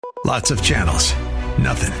Lots of channels,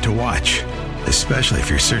 nothing to watch, especially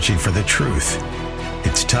if you're searching for the truth.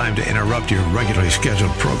 It's time to interrupt your regularly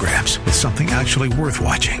scheduled programs with something actually worth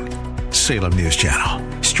watching. Salem News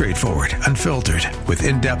Channel. Straightforward, unfiltered, with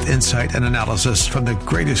in-depth insight and analysis from the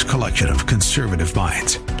greatest collection of conservative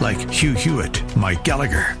minds like Hugh Hewitt, Mike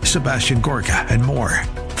Gallagher, Sebastian Gorka, and more.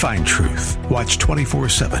 Find truth. Watch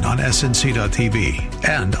 24/7 on snc.tv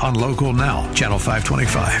and on Local Now, Channel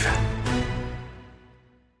 525.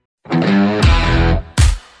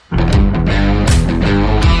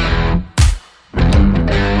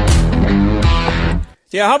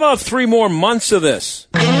 Yeah, how about 3 more months of this?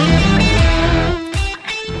 If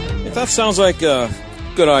that sounds like a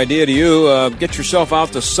good idea to you, get yourself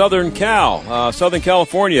out to Southern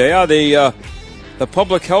California. Yeah, the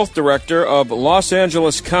public health director of Los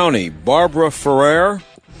Angeles County, Barbara Ferrer,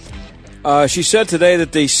 she said today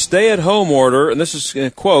that the stay-at-home order, and this is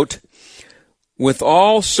a quote, with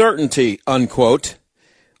all certainty, unquote,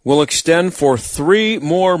 will extend for 3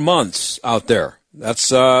 more months out there.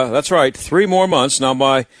 That's right, 3 more months. Now,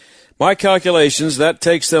 by my calculations, that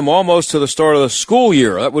takes them almost to the start of the school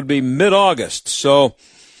year. That would be mid-August. So,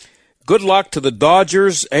 good luck to the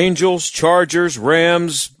Dodgers, Angels, Chargers,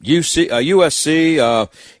 Rams, USC,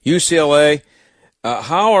 UCLA.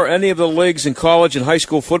 How are any of the leagues in college and high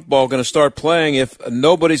school football going to start playing if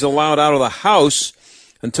nobody's allowed out of the house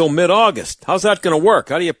until mid-August? How's that going to work?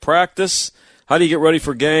 How do you practice? How do you get ready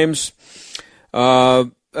for games?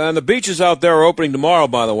 And the beaches out there are opening tomorrow,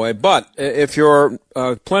 by the way. But if you're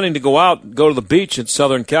planning to go to the beach in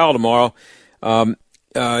Southern Cal tomorrow,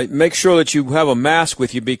 make sure that you have a mask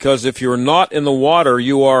with you, because if you're not in the water,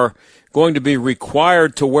 you are going to be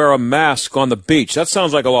required to wear a mask on the beach. That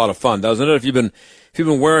sounds like a lot of fun, doesn't it? If you've been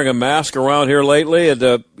wearing a mask around here lately at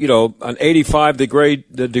an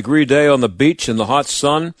 85-degree day on the beach in the hot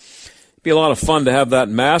sun, it'd be a lot of fun to have that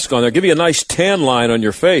mask on there. Give you a nice tan line on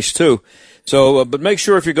your face too. So, but make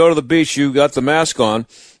sure if you go to the beach, you got the mask on.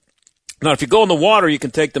 Now, if you go in the water, you can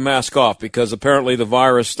take the mask off, because apparently the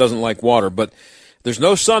virus doesn't like water. But there's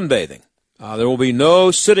no sunbathing. There will be no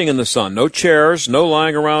sitting in the sun, no chairs, no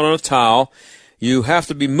lying around on a towel. You have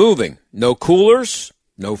to be moving. No coolers,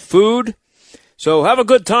 no food. So have a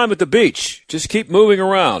good time at the beach. Just keep moving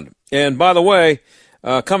around. And by the way,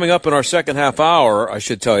 coming up in our second half hour, I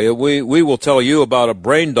should tell you, we will tell you about a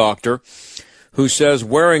brain doctor who says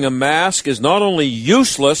wearing a mask is not only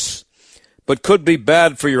useless, but could be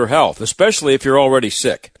bad for your health, especially if you're already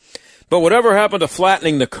sick. But whatever happened to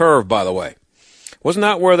flattening the curve, by the way? Wasn't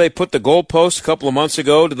that where they put the goalpost a couple of months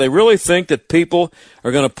ago? Do they really think that people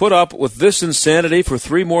are going to put up with this insanity for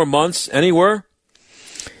 3 more months anywhere?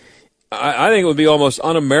 I think it would be almost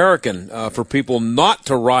un-American for people not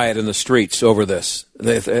to riot in the streets over this.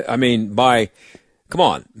 Come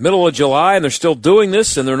on, middle of July, and they're still doing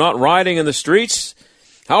this, and they're not rioting in the streets?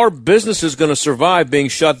 How are businesses going to survive being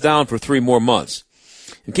shut down for 3 more months?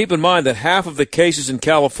 And keep in mind that half of the cases in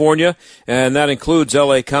California, and that includes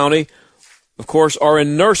L.A. County, of course, are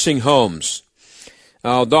in nursing homes.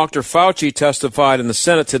 Dr. Fauci testified in the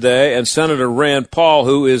Senate today, and Senator Rand Paul,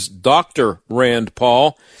 who is Dr. Rand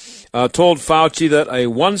Paul, told Fauci that a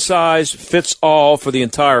one-size-fits-all for the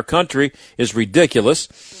entire country is ridiculous.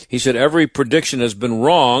 He said every prediction has been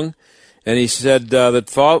wrong, and he said that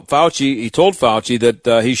told Fauci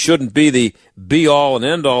that he shouldn't be the be-all and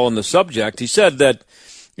end-all in the subject. He said that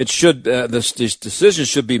this decision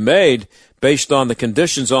should be made based on the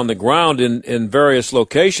conditions on the ground in various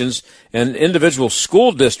locations, and individual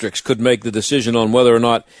school districts could make the decision on whether or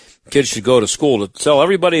not kids should go to school. To tell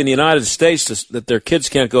everybody in the United States that their kids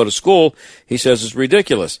can't go to school, he says, is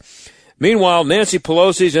ridiculous. Meanwhile, Nancy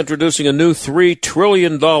Pelosi is introducing a new $3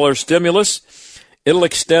 trillion stimulus. It'll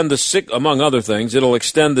extend among other things, it'll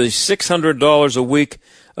extend the $600 a week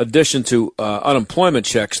addition to unemployment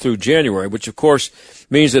checks through January, which of course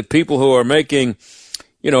means that people who are making,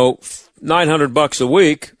 $900 a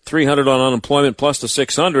week, $300 on unemployment plus the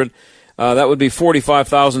 $600, that would be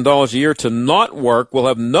 $45,000 a year to not work. Will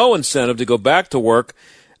have no incentive to go back to work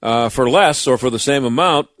for less or for the same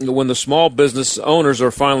amount. When the small business owners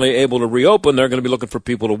are finally able to reopen, they're going to be looking for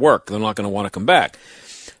people to work. They're not going to want to come back.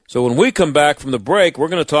 So when we come back from the break, we're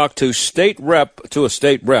going to talk to a state rep,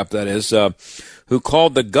 that is, who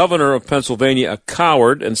called the governor of Pennsylvania a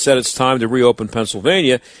coward and said it's time to reopen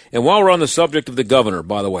Pennsylvania. And while we're on the subject of the governor,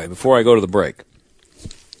 by the way, before I go to the break,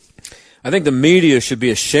 I think the media should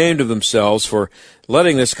be ashamed of themselves for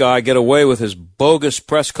letting this guy get away with his bogus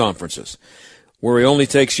press conferences, where he only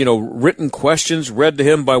takes, written questions read to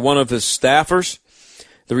him by one of his staffers.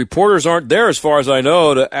 The reporters aren't there, as far as I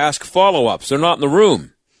know, to ask follow-ups. They're not in the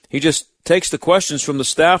room. He just takes the questions from the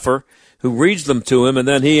staffer who reads them to him, and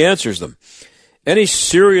then he answers them. Any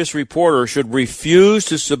serious reporter should refuse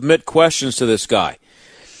to submit questions to this guy.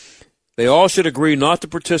 They all should agree not to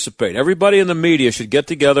participate. Everybody in the media should get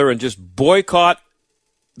together and just boycott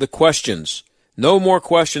the questions. No more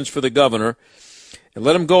questions for the governor. And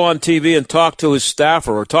let him go on TV and talk to his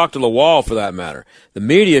staffer, or talk to the wall for that matter. The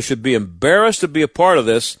media should be embarrassed to be a part of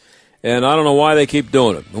this, and I don't know why they keep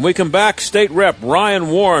doing it. When we come back, State Rep Ryan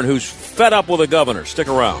Warren, who's fed up with the governor. Stick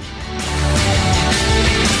around.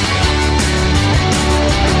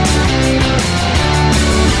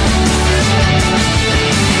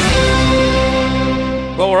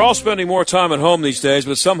 Well, we're all spending more time at home these days,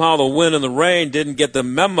 but somehow the wind and the rain didn't get the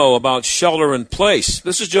memo about shelter in place.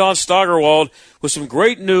 This is John Steigerwald with some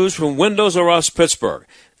great news from Windows R Us Pittsburgh.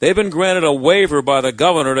 They've been granted a waiver by the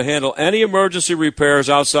governor to handle any emergency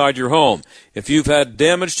repairs outside your home. If you've had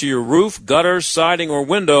damage to your roof, gutters, siding, or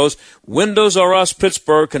windows, Windows R Us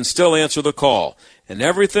Pittsburgh can still answer the call. And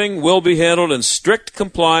everything will be handled in strict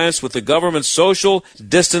compliance with the government's social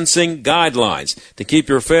distancing guidelines to keep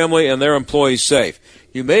your family and their employees safe.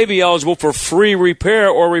 You may be eligible for free repair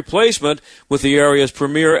or replacement with the area's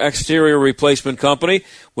premier exterior replacement company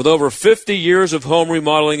with over 50 years of home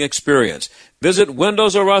remodeling experience. Visit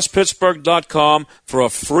WindowsRUsPittsburgh.com for a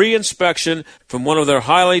free inspection from one of their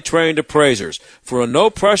highly trained appraisers. For a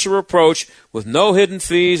no-pressure approach with no hidden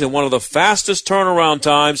fees and one of the fastest turnaround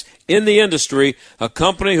times in the industry, a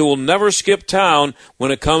company who will never skip town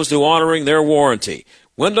when it comes to honoring their warranty.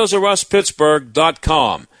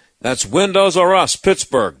 WindowsRUsPittsburgh.com. That's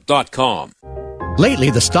WindowsRUsPittsburgh.com.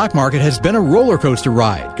 Lately, the stock market has been a roller coaster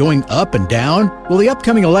ride, going up and down. Will the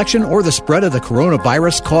upcoming election or the spread of the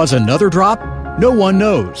coronavirus cause another drop? No one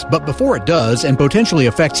knows, but before it does and potentially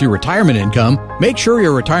affects your retirement income, make sure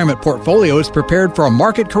your retirement portfolio is prepared for a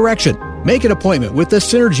market correction. Make an appointment with the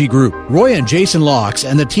Synergy Group. Roy and Jason Locks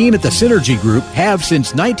and the team at the Synergy Group have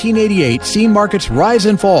since 1988 seen markets rise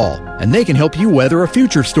and fall, and they can help you weather a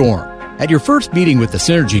future storm. At your first meeting with the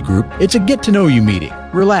Synergy Group, it's a get-to-know-you meeting.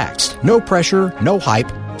 Relaxed, no pressure, no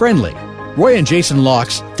hype, friendly. Roy and Jason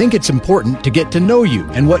Locks think it's important to get to know you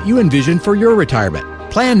and what you envision for your retirement.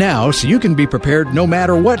 Plan now so you can be prepared no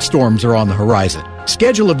matter what storms are on the horizon.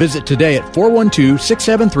 Schedule a visit today at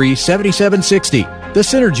 412-673-7760. The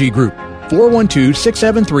Synergy Group,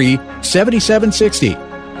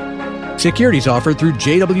 412-673-7760. Securities offered through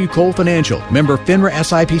J.W. Cole Financial, member FINRA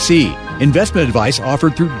SIPC. Investment advice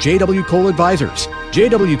offered through J.W. Cole Advisors.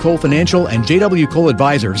 J.W. Cole Financial and J.W. Cole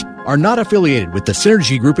Advisors are not affiliated with the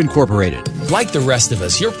Synergy Group Incorporated. Like the rest of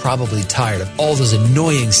us, you're probably tired of all those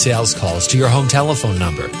annoying sales calls to your home telephone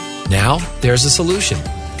number. Now, there's a solution.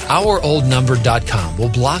 OurOldNumber.com will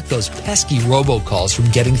block those pesky robocalls from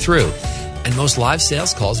getting through, and most live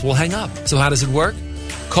sales calls will hang up. So how does it work?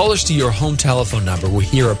 Callers to your home telephone number will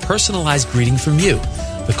hear a personalized greeting from you.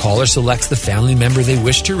 The caller selects the family member they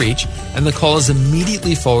wish to reach, and the call is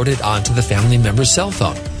immediately forwarded onto the family member's cell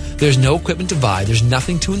phone. There's no equipment to buy, there's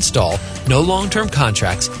nothing to install, no long-term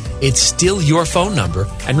contracts. It's still your phone number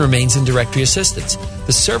and remains in directory assistance.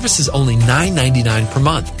 The service is only $9.99 per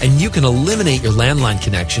month, and you can eliminate your landline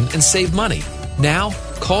connection and save money. Now,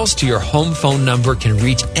 calls to your home phone number can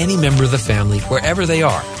reach any member of the family wherever they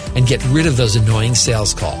are and get rid of those annoying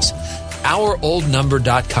sales calls.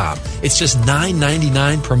 OurOldNumber.com. It's just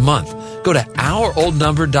 $9.99 per month. Go to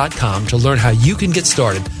OurOldNumber.com to learn how you can get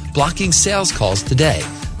started blocking sales calls today.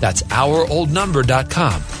 That's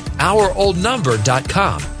OurOldNumber.com.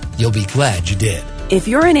 OurOldNumber.com. You'll be glad you did. If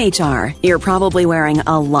you're in HR, you're probably wearing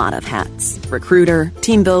a lot of hats. Recruiter,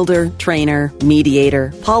 team builder, trainer,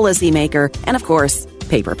 mediator, policymaker, and of course,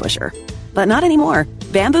 paper pusher. But not anymore.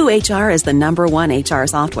 Bamboo HR is the #1 HR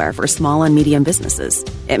software for small and medium businesses.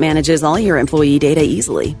 It manages all your employee data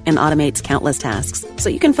easily and automates countless tasks, so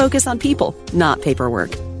you can focus on people, not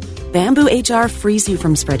paperwork. Bamboo HR frees you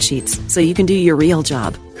from spreadsheets, so you can do your real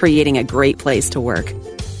job, creating a great place to work.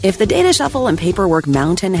 If the data shuffle and paperwork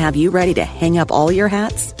mountain have you ready to hang up all your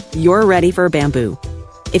hats, you're ready for Bamboo.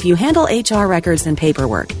 If you handle HR records and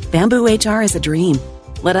paperwork, Bamboo HR is a dream.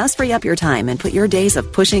 Let us free up your time and put your days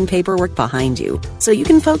of pushing paperwork behind you so you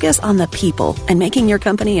can focus on the people and making your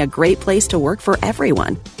company a great place to work for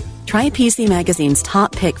everyone. Try PC Magazine's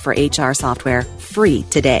top pick for HR software free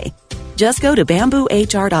today. Just go to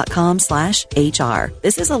bamboohr.com/HR.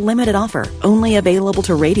 This is a limited offer, only available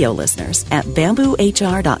to radio listeners at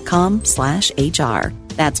bamboohr.com/HR.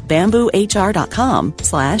 That's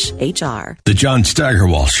bamboohr.com/HR. The John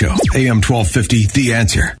Steigerwald Show, AM 1250, The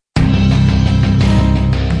Answer.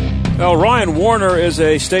 Well, Ryan Warner is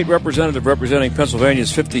a state representative representing Pennsylvania's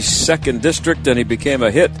 52nd district, and he became a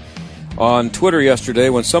hit on Twitter yesterday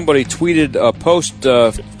when somebody tweeted a post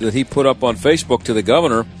that he put up on Facebook to the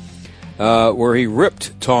governor where he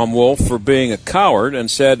ripped Tom Wolf for being a coward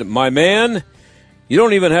and said, "My man, you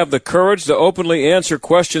don't even have the courage to openly answer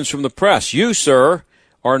questions from the press. You, sir,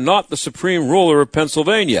 are not the supreme ruler of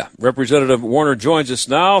Pennsylvania." Representative Warner joins us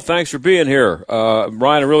now. Thanks for being here. Ryan,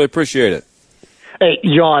 I really appreciate it. Hey,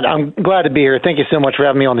 John, I'm glad to be here. Thank you so much for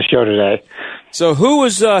having me on the show today. So who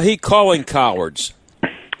was he calling cowards?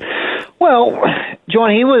 Well,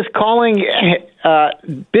 John, he was calling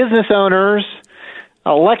business owners,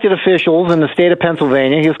 elected officials in the state of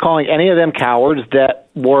Pennsylvania. He was calling any of them cowards that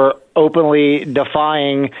were openly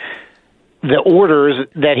defying the orders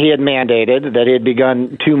that he had mandated, that he had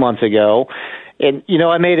begun 2 months ago. And, you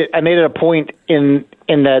know, I made it a point in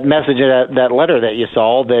that message, that letter that you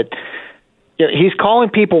saw, that he's calling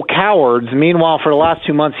people cowards. Meanwhile, for the last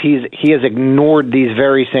 2 months, he has ignored these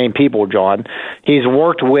very same people, John. He's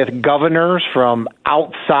worked with governors from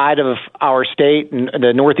outside of our state,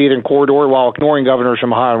 the Northeastern Corridor, while ignoring governors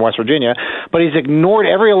from Ohio and West Virginia. But he's ignored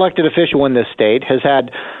every elected official in this state, has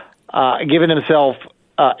had given himself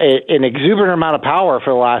an exuberant amount of power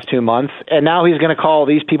for the last 2 months, and now he's going to call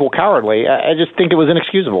these people cowardly. I just think it was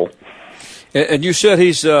inexcusable. And you said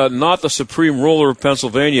he's not the supreme ruler of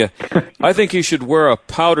Pennsylvania. I think he should wear a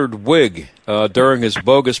powdered wig during his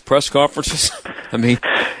bogus press conferences. I mean,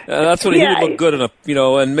 that's what he would look good in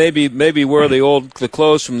and maybe wear the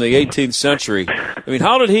clothes from the 18th century. I mean,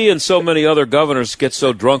 how did he and so many other governors get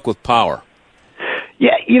so drunk with power?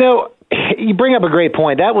 Yeah, you bring up a great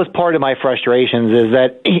point. That was part of my frustrations, is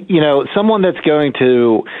that, someone that's going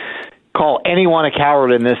to call anyone a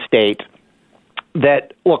coward in this state,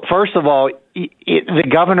 that, look, first of all, the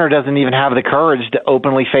governor doesn't even have the courage to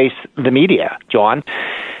openly face the media, John.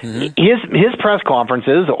 Mm-hmm. His press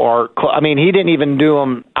conferences he didn't even do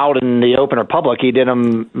them out in the open or public. He did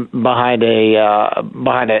them behind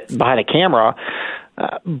a camera.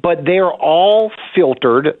 But they're all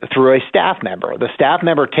filtered through a staff member. The staff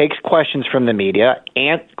member takes questions from the media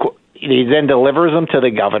and he then delivers them to the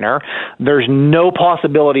governor. There's no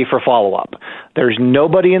possibility for follow-up. There's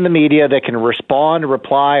nobody in the media that can respond,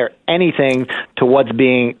 reply, or anything to what's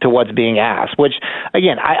being asked, which,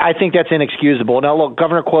 again, I think that's inexcusable. Now, look,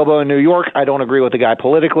 Governor Cuomo in New York, I don't agree with the guy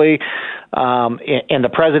politically. And the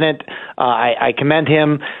president, I commend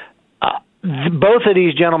him. Both of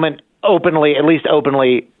these gentlemen at least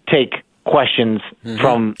openly take questions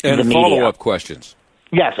from the media. And follow-up questions.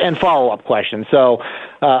 Yes, and follow-up questions. So,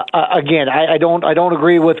 again, I don't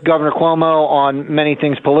agree with Governor Cuomo on many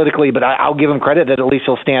things politically, but I'll give him credit that at least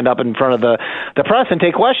he'll stand up in front of the press and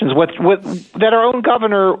take questions that our own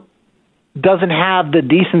governor doesn't have the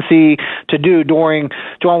decency to do during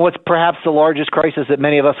what's perhaps the largest crisis that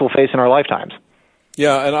many of us will face in our lifetimes.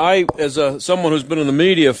 Yeah, and I, as someone who's been in the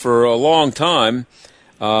media for a long time,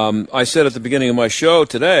 I said at the beginning of my show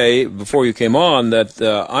today, before you came on, that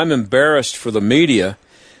I'm embarrassed for the media,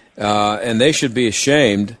 and they should be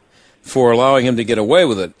ashamed for allowing him to get away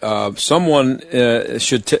with it. Someone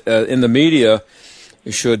should in the media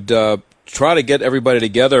should try to get everybody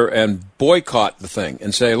together and boycott the thing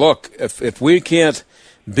and say, look, if we can't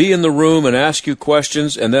be in the room and ask you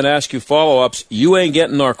questions and then ask you follow-ups, you ain't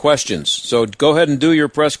getting our questions. So go ahead and do your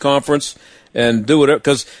press conference and do it,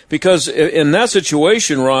 because in that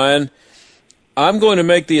situation, Ryan, I'm going to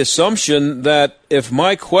make the assumption that if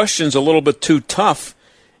my question's a little bit too tough,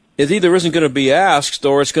 it either isn't going to be asked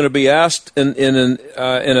or it's going to be asked at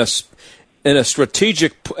a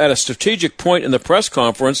strategic point in the press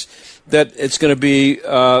conference that it's going to be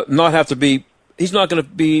he's not going to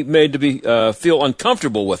be made to feel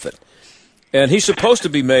uncomfortable with it, and he's supposed to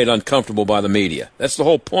be made uncomfortable by the media. That's the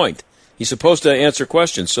whole point. He's supposed to answer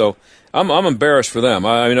questions. So I'm embarrassed for them.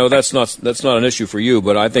 I know that's not an issue for you,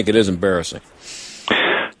 but I think it is embarrassing.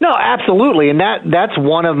 No, absolutely, and that's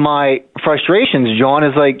one of my frustrations, John.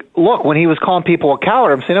 Is like, look, when he was calling people a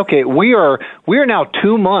coward, I'm saying, okay, we are now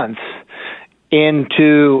 2 months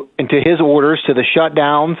into his orders to the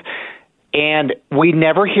shutdowns, and we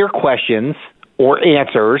never hear questions or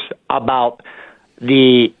answers about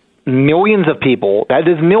the millions of people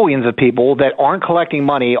that aren't collecting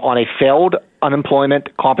money on a failed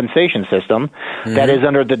unemployment compensation system that is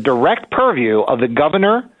under the direct purview of the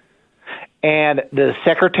governor and the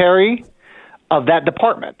secretary of that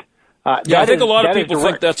department. I think a lot of people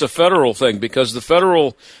think that's a federal thing, because the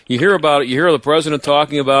federal, you hear about it, you hear the president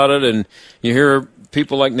talking about it, and you hear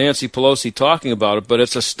people like Nancy Pelosi talking about it, but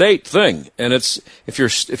it's a state thing, and it's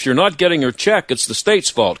if you're not getting your check, it's the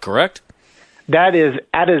state's fault, correct? That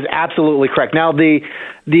is absolutely correct. Now, the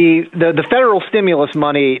federal stimulus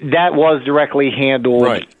money, that was directly handled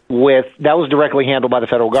by the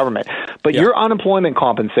federal government. But your unemployment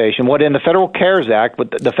compensation, what in the Federal CARES Act,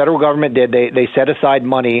 what the federal government did, they set aside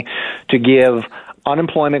money to give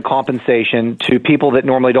unemployment compensation to people that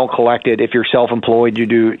normally don't collect it. If you're self-employed, you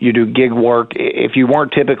do gig work. If you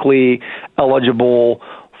weren't typically eligible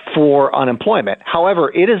for unemployment.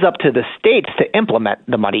 However, it is up to the states to implement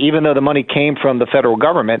the money. Even though the money came from the federal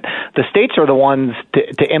government, the states are the ones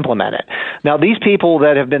to implement it. Now, these people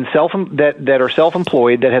that have been that are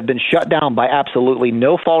self-employed, that have been shut down by absolutely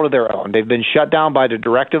no fault of their own, they've been shut down by the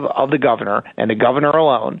directive of the governor and the governor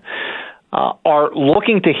alone, are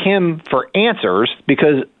looking to him for answers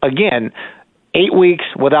because, again, 8 weeks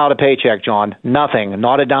without a paycheck, John. Nothing,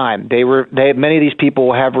 not a dime. Many of these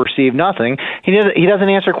people have received nothing. He doesn't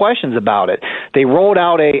answer questions about it. They rolled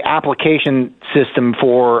out a application system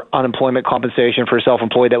for unemployment compensation for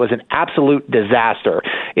self-employed that was an absolute disaster.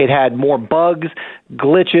 It had more bugs,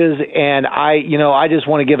 glitches, and I just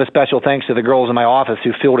want to give a special thanks to the girls in my office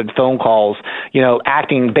who fielded phone calls,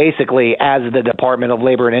 acting basically as the Department of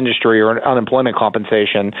Labor and Industry or unemployment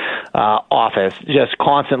compensation office, just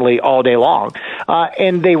constantly all day long.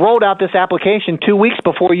 And they rolled out this application 2 weeks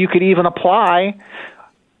before you could even apply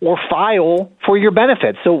or file for your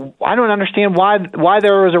benefits. So I don't understand why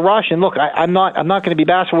there was a rush. And look, I'm not going to be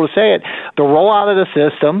bashful to say it. The rollout of the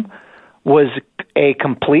system was a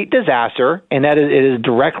complete disaster, and that it is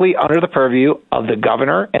directly under the purview of the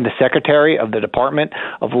governor and the secretary of the Department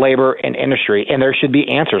of Labor and Industry, and there should be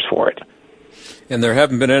answers for it. And there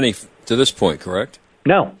haven't been any to this point, correct?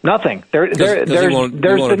 No, nothing. There's been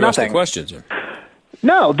nothing. The questions.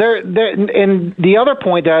 No, and the other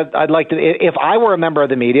point that I'd like to, if I were a member of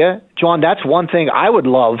the media, John, that's one thing I would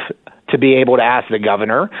love to be able to ask the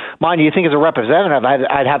governor. Mind you think as a representative,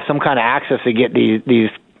 I'd have some kind of access to get these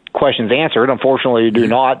questions answered. Unfortunately, you do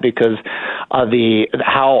not because of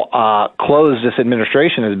how closed this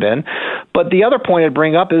administration has been. But the other point I'd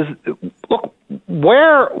bring up is, look,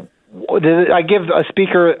 I give a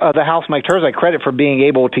Speaker of the House, Mike Turzai, credit for being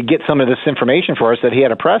able to get some of this information for us that he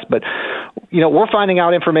had a press. But, we're finding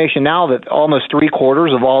out information now that almost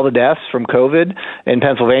 3/4 of all the deaths from COVID in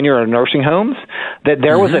Pennsylvania are in nursing homes, that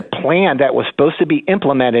there was a plan that was supposed to be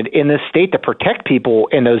implemented in this state to protect people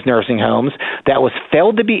in those nursing homes that was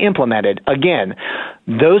failed to be implemented. Again,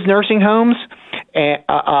 those nursing homes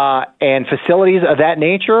and facilities of that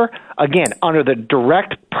nature, again, under the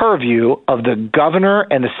direct purview of the governor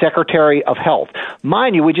and the Secretary of Health.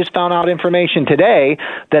 Mind you, we just found out information today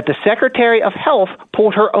that the Secretary of Health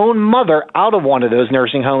pulled her own mother out of one of those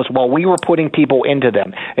nursing homes while we were putting people into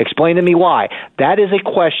them. Explain to me why. That is a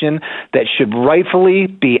question that should rightfully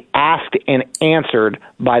be asked and answered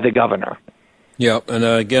by the governor. Yeah, and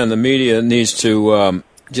again, the media needs to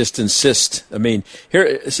just insist. I mean,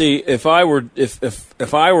 here, see, if I were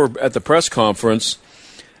at the press conference,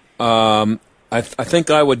 I think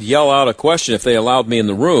I would yell out a question if they allowed me in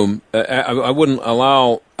the room. I wouldn't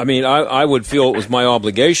allow. I mean, I would feel it was my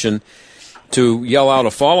obligation to yell out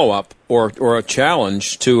a follow-up or a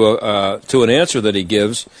challenge to an answer that he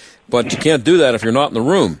gives. But you can't do that if you're not in the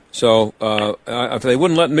room. So if they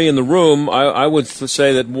wouldn't let me in the room, I would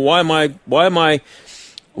say that why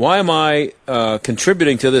am I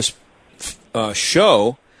contributing to this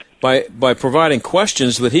show by providing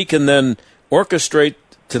questions that he can then orchestrate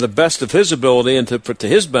to the best of his ability and to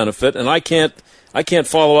his benefit, and I can't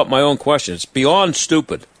follow up my own questions. It's beyond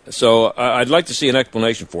stupid. So I'd like to see an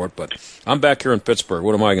explanation for it, but I'm back here in Pittsburgh.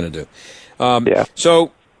 What am I going to do?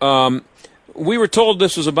 So we were told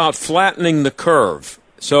this was about flattening the curve.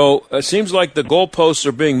 So it seems like the goalposts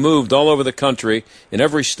are being moved all over the country in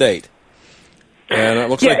every state. And it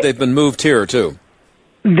looks like they've been moved here, too.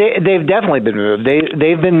 They've definitely been moved.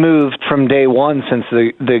 They've been moved from day one since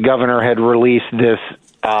the governor had released this,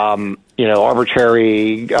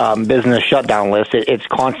 arbitrary business shutdown list. It's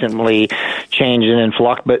constantly changing in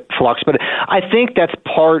flux. But I think that's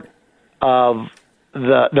part of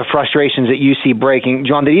the frustrations that you see breaking,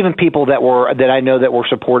 John. That even people that I know that were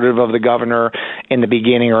supportive of the governor in the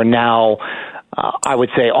beginning are now, I would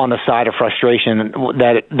say, on the side of frustration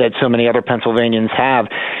that so many other Pennsylvanians have,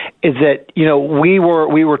 is that we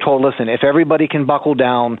were told, listen, if everybody can buckle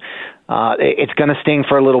down, it's going to sting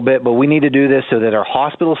for a little bit, but we need to do this so that our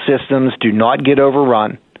hospital systems do not get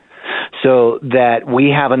overrun, so that we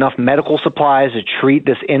have enough medical supplies to treat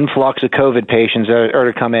this influx of COVID patients that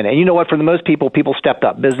are to come in. And you know what? For the most people stepped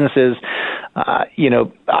up. Businesses,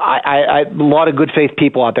 a lot of good faith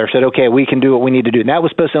people out there said, okay, we can do what we need to do. And that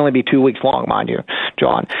was supposed to only be 2 weeks long, mind you,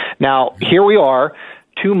 John. Now, here we are,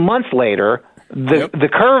 2 months later. The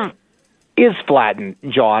curve is flattened,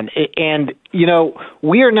 John. And,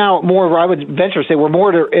 we are now more, I would venture to say, we're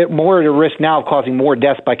more at a risk now of causing more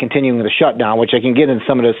deaths by continuing the shutdown, which I can get into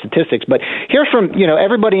some of those statistics. But here's from,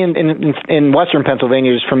 everybody in Western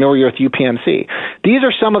Pennsylvania is familiar with UPMC. These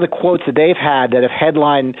are some of the quotes that they've had that have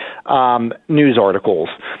headlined news articles.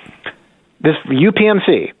 This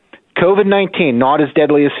UPMC, COVID-19 not as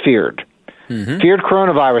deadly as feared. Mm-hmm. Feared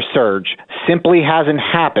coronavirus surge simply hasn't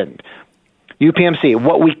happened. UPMC,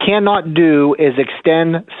 what we cannot do is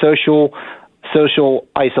extend social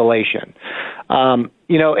isolation. And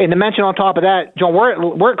to mention on top of that, John,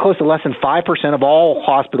 we're at close to less than 5% of all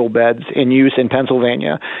hospital beds in use in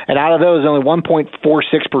Pennsylvania, and out of those, only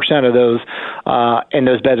 1.46% of those in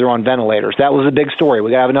those beds are on ventilators. That was a big story.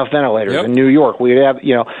 We got to have enough ventilators in New York. We have,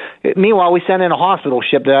 meanwhile, we sent in a hospital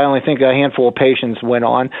ship that I only think a handful of patients went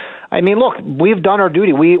on. I mean, look, we've done our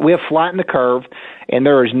duty. We have flattened the curve, and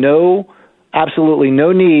there is absolutely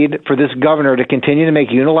no need for this governor to continue to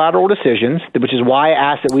make unilateral decisions, which is why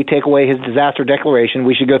I asked that we take away his disaster declaration.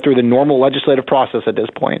 We should go through the normal legislative process at this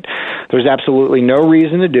point. There's absolutely no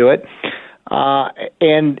reason to do it.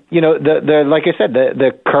 And like I said,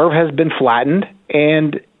 the curve has been flattened,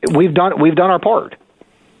 and we've done our part.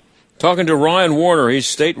 Talking to Ryan Warner, he's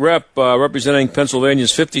state rep representing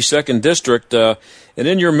Pennsylvania's 52nd district. And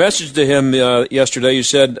in your message to him yesterday, you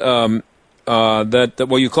said that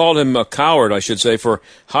you called him a coward, I should say, for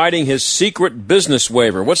hiding his secret business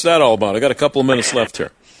waiver. What's that all about? I got a couple of minutes left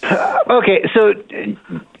here. Okay, so,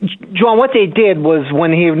 John, what they did was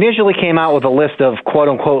when he initially came out with a list of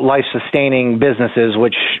quote-unquote life-sustaining businesses,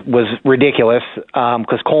 which was ridiculous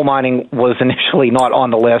because coal mining was initially not on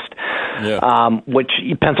the list, which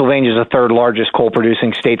Pennsylvania is the third largest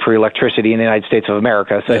coal-producing state for electricity in the United States of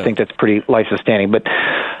America, so I think that's pretty life-sustaining. But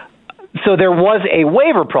so there was a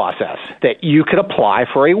waiver process that you could apply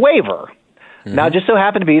for a waiver. Mm-hmm. Now, it just so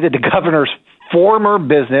happened to be that the governor's former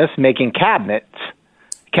business making kitchen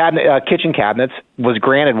cabinets was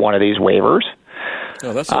granted one of these waivers,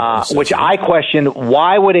 which I questioned.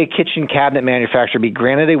 Why would a kitchen cabinet manufacturer be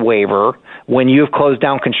granted a waiver when you've closed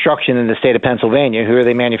down construction in the state of Pennsylvania? Who are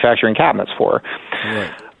they manufacturing cabinets for?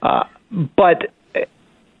 Right. But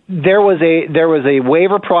there was a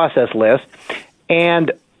waiver process list,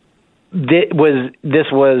 and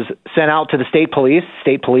this was sent out to the state police.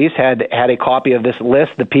 State police had a copy of this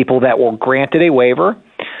list, the people that were granted a waiver.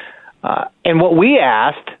 And what we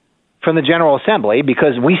asked from the General Assembly,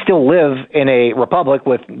 because we still live in a republic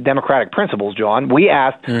with democratic principles, John, we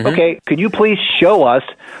asked, okay, could you please show us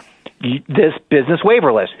this business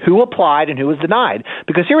waiver list? Who applied and who was denied?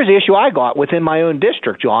 Because here was the issue I got within my own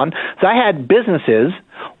district, John. So I had businesses.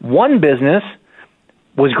 One business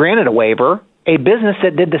was granted a waiver. A business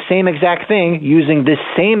that did the same exact thing using the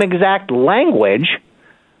same exact language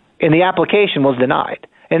in the application was denied.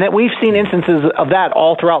 And that we've seen instances of that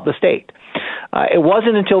all throughout the state. It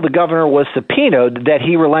wasn't until the governor was subpoenaed that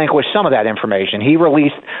he relinquished some of that information. He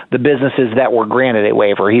released the businesses that were granted a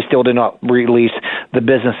waiver. He still did not release the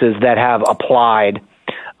businesses that have applied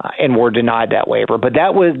and were denied that waiver. But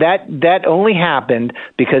that only happened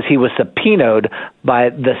because he was subpoenaed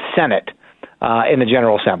by the Senate in the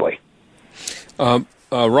General Assembly.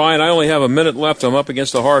 Ryan, I only have a minute left. I'm up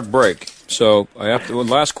against a hard break. So I have to,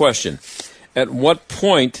 last question. At what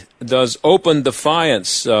point does open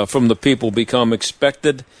defiance from the people become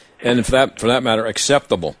expected and, for that matter,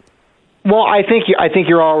 acceptable? Well, I think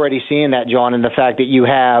you're already seeing that, John, in the fact that you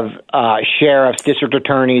have sheriffs, district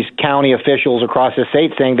attorneys, county officials across the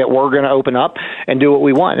state saying that we're going to open up and do what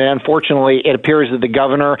we want. And unfortunately, it appears that the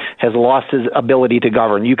governor has lost his ability to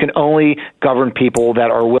govern. You can only govern people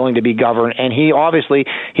that are willing to be governed, and he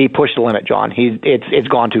pushed the limit, John. It's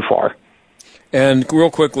gone too far. And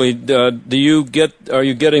real quickly, are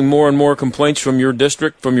you getting more and more complaints from your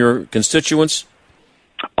district, from your constituents?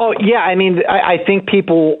 Oh, yeah. I mean, I think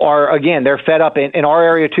people are, again, they're fed up in our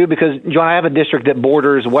area, too, because, John, I have a district that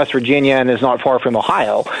borders West Virginia and is not far from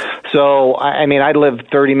Ohio. So, I mean, I live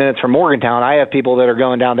 30 minutes from Morgantown. I have people that are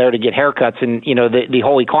going down there to get haircuts, and, the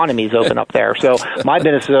whole economy is open up there. So my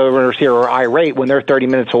business owners here are irate when they're 30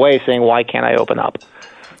 minutes away saying, why can't I open up?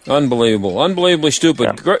 Unbelievable. Unbelievably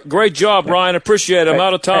stupid. Yeah. Great job, Ryan. Appreciate it. I'm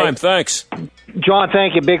out of time. Thanks. John,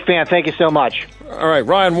 thank you. Big fan. Thank you so much. All right.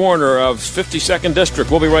 Ryan Warner of 52nd District.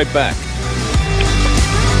 We'll be right back.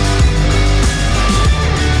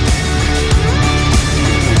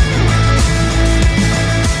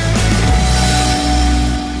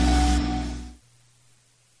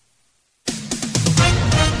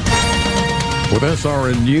 With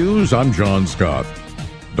SRN News, I'm John Scott.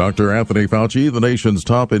 Dr. Anthony Fauci, the nation's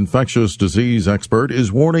top infectious disease expert,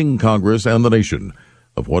 is warning Congress and the nation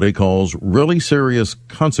of what he calls really serious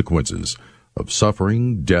consequences of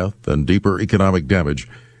suffering, death, and deeper economic damage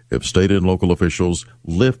if state and local officials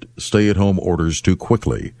lift stay-at-home orders too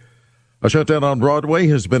quickly. A shutdown on Broadway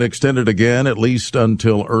has been extended again, at least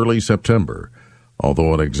until early September.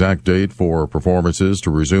 Although an exact date for performances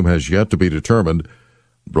to resume has yet to be determined,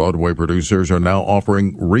 Broadway producers are now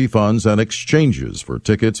offering refunds and exchanges for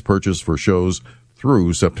tickets purchased for shows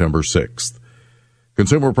through September 6th.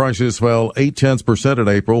 Consumer prices fell 0.8% in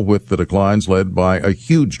April, with the declines led by a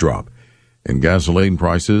huge drop in gasoline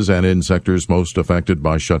prices and in sectors most affected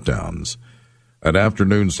by shutdowns. An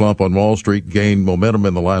afternoon slump on Wall Street gained momentum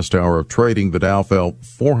in the last hour of trading. The Dow fell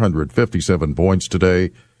 457 points today.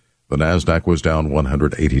 The Nasdaq was down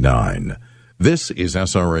 189. This is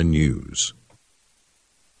SRN News.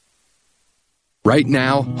 Right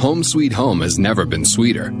now, Home Sweet Home has never been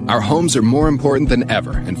sweeter. Our homes are more important than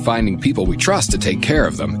ever, and finding people we trust to take care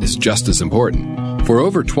of them is just as important. For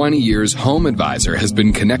over 20 years, Home Advisor has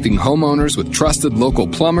been connecting homeowners with trusted local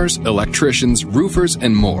plumbers, electricians, roofers,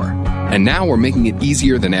 and more. And now we're making it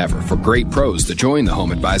easier than ever for great pros to join the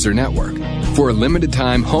Home Advisor network. For a limited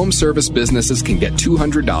time, home service businesses can get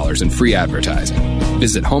 $200 in free advertising.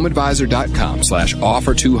 Visit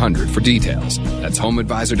homeadvisor.com/offer200 for details. That's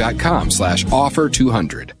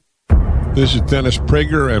homeadvisor.com/offer200. This is Dennis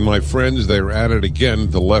Prager and my friends. They're at it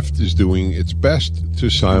again. The left is doing its best to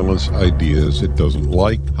silence ideas it doesn't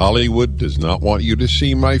like. Hollywood does not want you to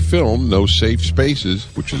see my film, No Safe Spaces,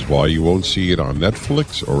 which is why you won't see it on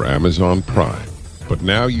Netflix or Amazon Prime. But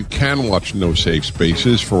now you can watch No Safe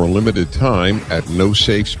Spaces for a limited time at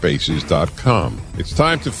nosafespaces.com. It's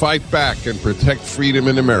time to fight back and protect freedom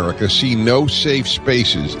in America. See No Safe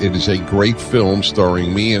Spaces. It is a great film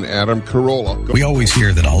starring me and Adam Carolla. We always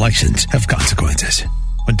hear that elections have consequences.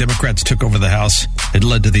 When Democrats took over the House, it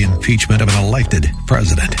led to the impeachment of an elected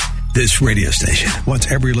president. This radio station wants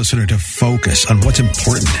every listener to focus on what's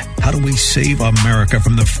important. How do we save America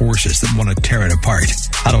from the forces that want to tear it apart?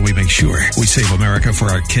 How do we make sure we save America for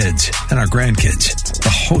our kids and our grandkids? The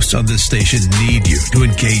hosts on this station need you to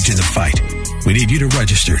engage in the fight. We need you to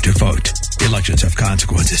register to vote. Elections have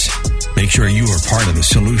consequences. Make sure you are part of the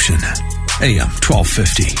solution. AM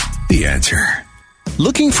 1250, The Answer.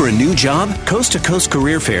 Looking for a new job? Coast to Coast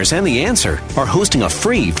Career Fairs and The Answer are hosting a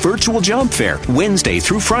free virtual job fair Wednesday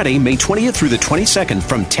through Friday, May 20th through the 22nd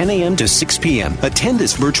from 10 a.m. to 6 p.m. Attend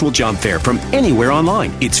this virtual job fair from anywhere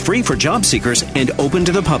online. It's free for job seekers and open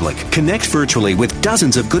to the public. Connect virtually with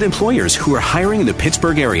dozens of good employers who are hiring in the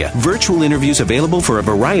Pittsburgh area. Virtual interviews available for a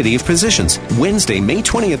variety of positions. Wednesday, May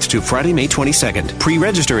 20th to Friday, May 22nd.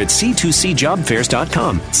 Pre-register at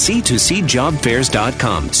c2cjobfairs.com.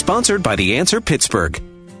 c2cjobfairs.com. Sponsored by The Answer Pittsburgh.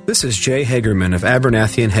 This is Jay Hagerman of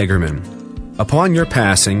Abernathy and Hagerman. Upon your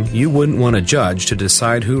passing, you wouldn't want a judge to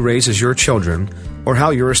decide who raises your children or how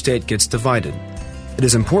your estate gets divided. It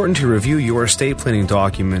is important to review your estate planning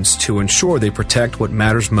documents to ensure they protect what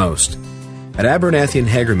matters most. At Abernathy and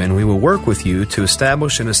Hagerman, we will work with you to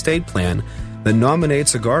establish an estate plan that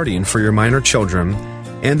nominates a guardian for your minor children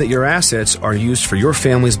and that your assets are used for your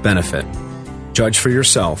family's benefit. Judge for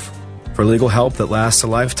yourself. For legal help that lasts a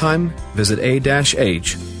lifetime, visit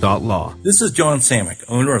a-h.law. This is John Samick,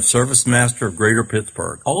 owner of Service Master of Greater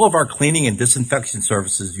Pittsburgh. All of our cleaning and disinfection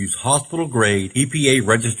services use hospital-grade,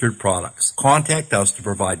 EPA-registered products. Contact us to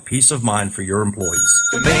provide peace of mind for your employees.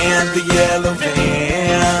 Demand the yellow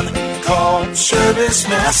van. Call Service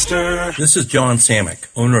Master. This is John Samick,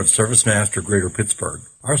 owner of Service Master Greater Pittsburgh.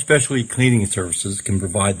 Our specialty cleaning services can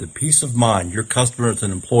provide the peace of mind your customers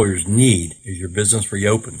and employers need as your business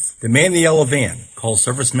reopens. Demand the yellow van. Call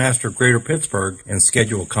Service Master Greater Pittsburgh and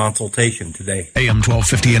schedule a consultation today. AM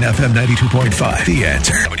 1250 and FM 92.5. The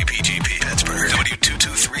Answer. WPGP Pittsburgh.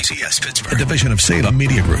 W223CS Pittsburgh. A division of Salem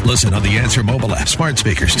Media Group. Listen on the Answer mobile app, smart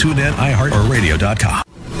speakers, TuneIn, iHeart, or radio.com.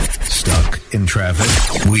 Stuck in traffic?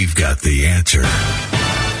 We've got the answer.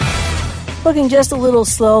 Looking just a little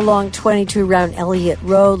slow along 22 around Elliott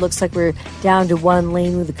Road. Looks like we're down to one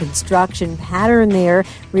lane with a construction pattern there.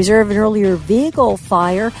 Reserve an earlier vehicle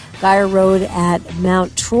fire. Geyer Road at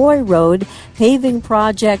Mount Troy Road. Paving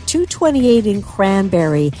project 228 in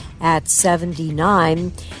Cranberry at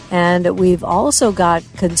 79. And we've also got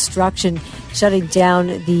construction shutting down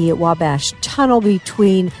the Wabash Tunnel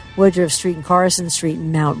between Woodruff Street and Carson Street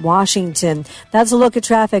in Mount Washington. That's a look at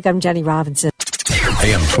traffic. I'm Jenny Robinson.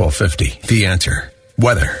 AM 1250, The Answer.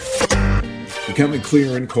 Weather. Becoming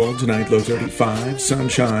clear and cold tonight, low 35.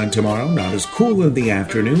 Sunshine tomorrow, not as cool in the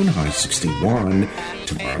afternoon, high 61.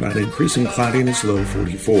 Tomorrow night, increasing cloudiness, low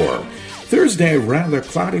 44. Thursday, rather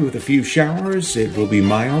cloudy with a few showers. It will be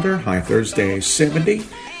milder, high Thursday, 70.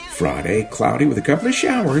 Friday, cloudy with a couple of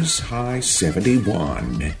showers, high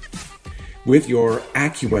 71. With your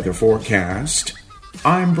AccuWeather forecast,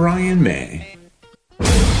 I'm Brian May.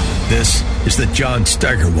 This is the John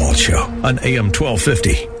Steigerwald Show on AM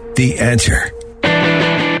 1250. The Answer.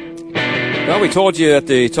 Well, we told you at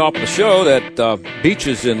the top of the show that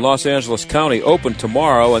beaches in Los Angeles County open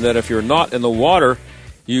tomorrow, and that if you're not in the water,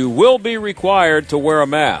 you will be required to wear a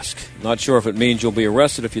mask. Not sure if it means you'll be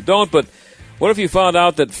arrested if you don't, but what if you found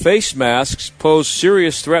out that face masks pose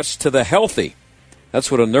serious threats to the healthy?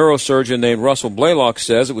 That's what a neurosurgeon named Russell Blaylock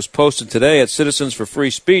says. It was posted today at Citizens for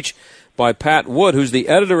Free Speech by Pat Wood, who's the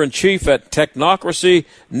editor-in-chief at Technocracy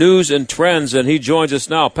News and Trends, and he joins us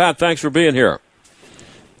now. Pat, thanks for being here.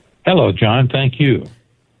 Hello, John. Thank you.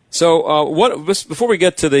 So, before we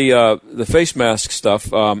get to the face mask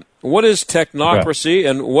stuff, what is Technocracy,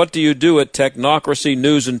 and what do you do at Technocracy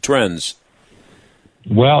News and Trends?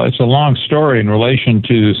 Well, it's a long story in relation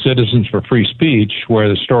to Citizens for Free Speech, where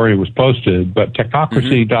the story was posted, but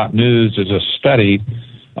Technocracy.news is a study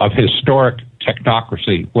of historic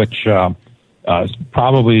technocracy, which is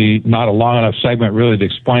probably not a long enough segment really to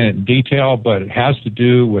explain it in detail, but it has to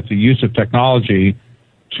do with the use of technology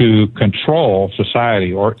to control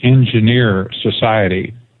society or engineer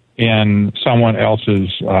society in someone else's,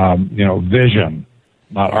 vision.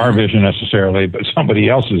 Not our vision necessarily, but somebody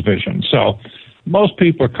else's vision. So most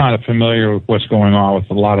people are kind of familiar with what's going on with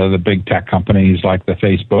a lot of the big tech companies like the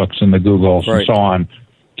Facebooks and the Googles and so on.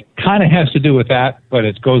 It kind of has to do with that, but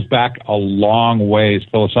it goes back a long ways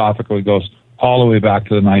philosophically. It goes all the way back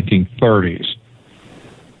to the 1930s.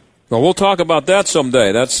 Well, we'll talk about that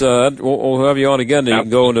someday. That's we'll have you on again, and you can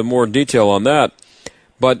go into more detail on that.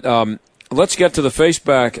 But let's get to the face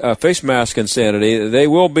mask insanity. They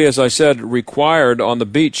will be, as I said, required on the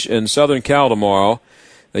beach in Southern Cal tomorrow.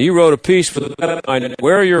 Now, you wrote a piece for the deadline,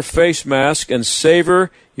 Wear Your Face Mask and Savor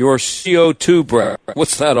Your CO2 Breath.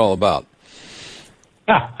 What's that all about?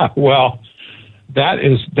 Well,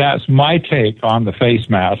 that's my take on the face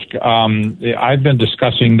mask. I've been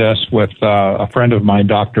discussing this with a friend of mine,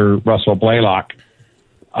 Dr. Russell Blaylock,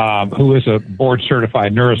 who is a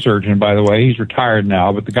board-certified neurosurgeon, by the way. He's retired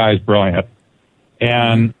now, but the guy's brilliant.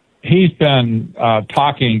 And he's been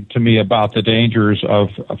talking to me about the dangers of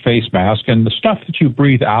a face mask, and the stuff that you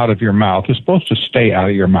breathe out of your mouth is supposed to stay out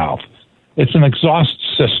of your mouth. It's an exhaust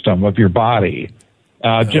system of your body.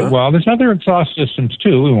 Well, there's other exhaust systems,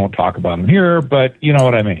 too. We won't talk about them here, but you know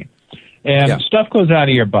what I mean. And stuff goes out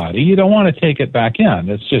of your body. You don't want to take it back in.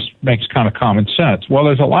 It just makes kind of common sense. Well,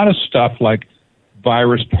 there's a lot of stuff like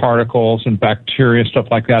virus particles and bacteria, stuff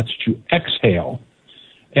like that you exhale.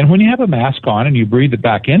 And when you have a mask on and you breathe it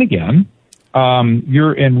back in again,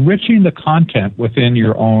 you're enriching the content within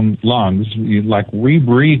your own lungs. You like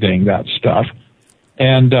rebreathing that stuff.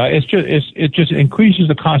 And it just increases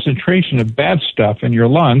the concentration of bad stuff in your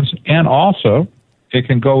lungs, and also it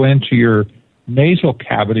can go into your nasal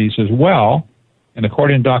cavities as well. And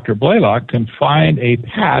according to Dr. Blaylock, can find a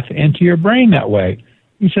path into your brain that way.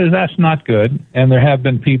 He says that's not good, and there have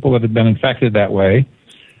been people that have been infected that way.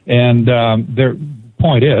 And their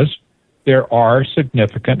point is there are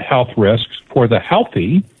significant health risks for the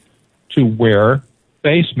healthy to wear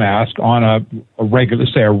face mask on a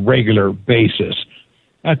regular basis.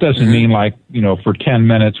 That doesn't mean like, for 10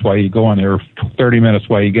 minutes while you go in there, 30 minutes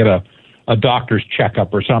while you get a doctor's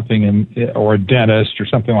checkup or something, or a dentist or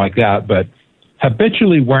something like that. But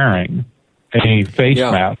habitually wearing a face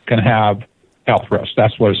mask can have health risks.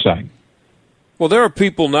 That's what it's saying. Well, there are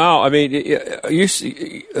people now, I mean, you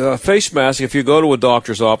see a face mask, if you go to a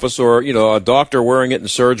doctor's office or, a doctor wearing it in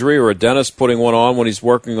surgery or a dentist putting one on when he's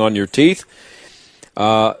working on your teeth,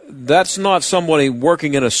 that's not somebody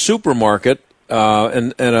working in a supermarket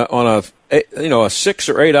on a 6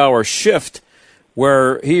 or 8 hour shift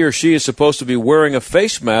where he or she is supposed to be wearing a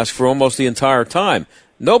face mask for almost the entire time.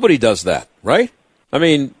 Nobody does that, right? I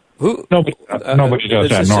mean, who? Nobody does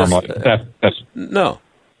that normally. No.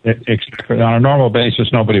 On a normal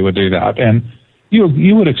basis, nobody would do that. And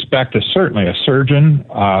you would expect certainly a surgeon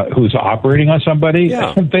who's operating on somebody,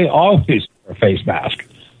 they always wear a face mask.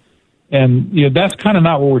 And that's kind of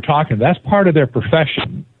not what we're talking about. That's part of their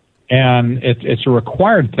profession. And it's a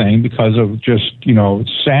required thing because of just,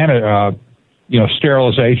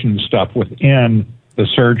 sterilization stuff within the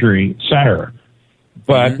surgery center.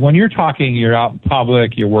 But when you're talking, you're out in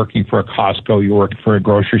public, you're working for a Costco, you're working for a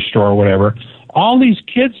grocery store or whatever, all these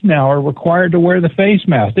kids now are required to wear the face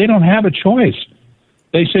mask. They don't have a choice.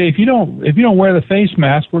 They say, if you don't wear the face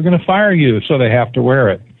mask, we're going to fire you, so they have to wear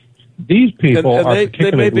it. These people are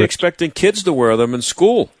particularly... They may be expecting kids to wear them in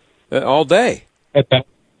school all day.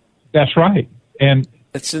 That's right. And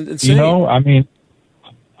it's insane.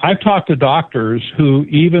 I've talked to doctors who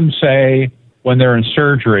even say when they're in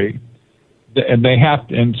surgery, and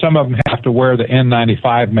and some of them have to wear the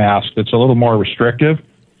N95 mask that's a little more restrictive.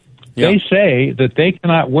 Yep. They say that they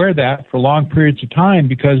cannot wear that for long periods of time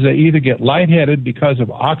because they either get lightheaded because of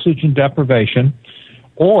oxygen deprivation,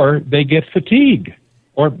 or they get fatigue,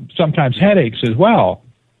 or sometimes headaches as well.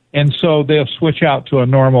 And so they'll switch out to a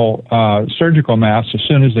normal surgical mask as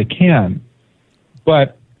soon as they can.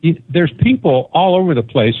 But there's people all over the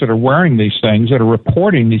place that are wearing these things that are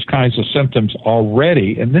reporting these kinds of symptoms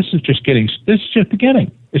already, and this is just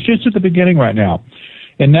beginning. It's just at the beginning right now.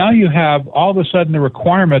 And now you have all of a sudden a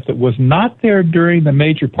requirement that was not there during the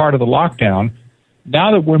major part of the lockdown.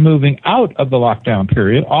 Now that we're moving out of the lockdown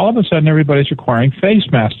period, all of a sudden everybody's requiring face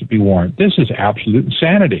masks to be worn. This is absolute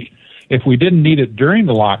insanity. If we didn't need it during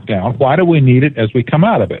the lockdown, why do we need it as we come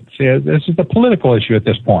out of it? See, this is a political issue at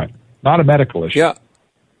this point, not a medical issue.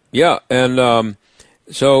 Yeah. And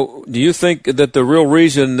so do you think that the real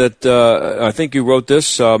reason that, I think you wrote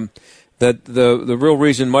this, that the real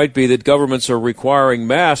reason might be that governments are requiring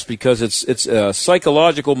masks because it's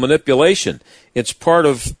psychological manipulation.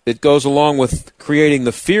 It goes along with creating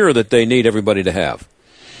the fear that they need everybody to have.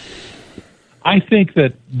 I think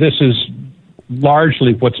that this is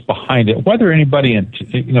largely what's behind it. Whether anybody,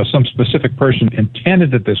 some specific person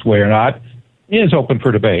intended it this way or not is open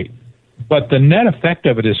for debate. But the net effect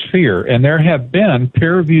of it is fear, and there have been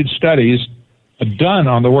peer-reviewed studies done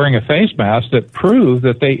on the wearing of face masks that prove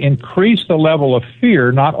that they increase the level of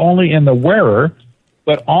fear not only in the wearer,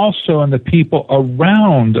 but also in the people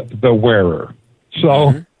around the wearer.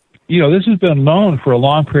 So, this has been known for a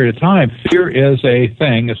long period of time. Fear is a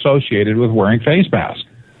thing associated with wearing face masks.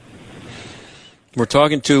 We're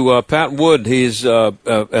talking to Pat Wood. He's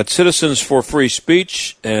at Citizens for Free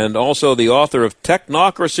Speech and also the author of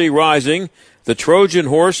Technocracy Rising, the Trojan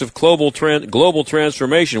Horse of Global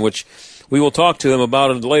Transformation, which we will talk to him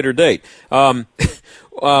about at a later date. So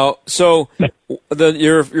your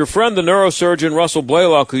friend, the neurosurgeon Russell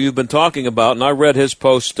Blaylock, who you've been talking about, and I read his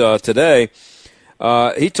post today,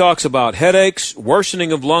 he talks about headaches,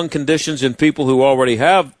 worsening of lung conditions in people who already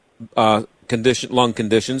have lung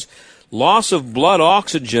conditions, loss of blood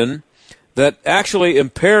oxygen that actually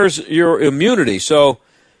impairs your immunity. So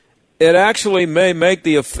it actually may make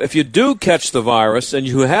if you do catch the virus and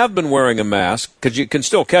you have been wearing a mask, because you can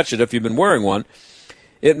still catch it if you've been wearing one,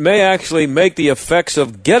 it may actually make the effects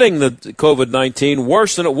of getting the COVID-19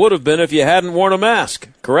 worse than it would have been if you hadn't worn a mask,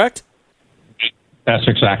 correct? That's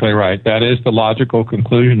exactly right. That is the logical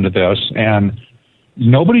conclusion to this, and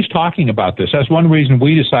nobody's talking about this. That's one reason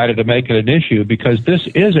we decided to make it an issue, because this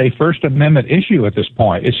is a First Amendment issue at this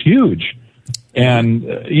point. It's huge. And,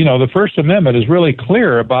 the First Amendment is really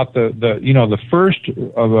clear about the first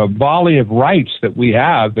of a volley of rights that we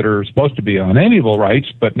have that are supposed to be unalienable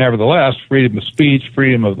rights, but nevertheless, freedom of speech,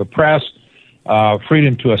 freedom of the press,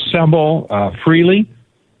 freedom to assemble freely,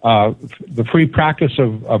 the free practice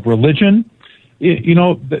of religion.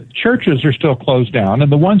 The churches are still closed down,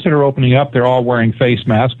 and the ones that are opening up, they're all wearing face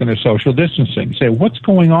masks and they're social distancing. You say, what's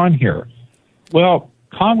going on here? Well,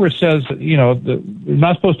 Congress says, they're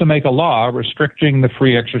not supposed to make a law restricting the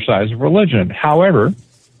free exercise of religion. However,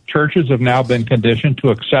 churches have now been conditioned to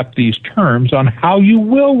accept these terms on how you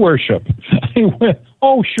will worship.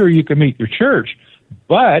 Oh, sure, you can meet your church,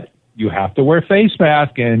 but you have to wear face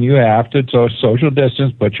mask and you have to social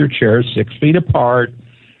distance, put your chairs 6 feet apart,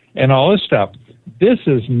 and all this stuff. This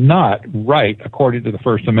is not right according to the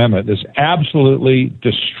First Amendment. This absolutely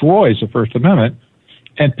destroys the First Amendment.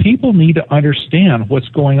 And people need to understand what's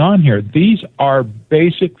going on here. These are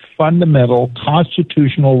basic, fundamental,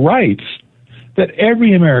 constitutional rights that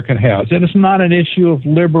every American has. And it's not an issue of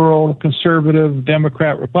liberal, conservative,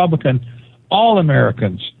 Democrat, Republican. All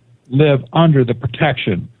Americans live under the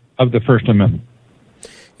protection of the First Amendment.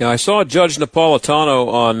 Yeah, I saw Judge Napolitano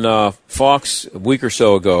on Fox a week or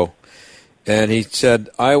so ago, and he said,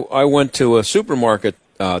 I went to a supermarket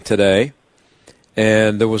today,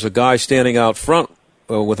 and there was a guy standing out front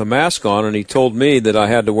with a mask on, and he told me that I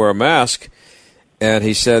had to wear a mask, and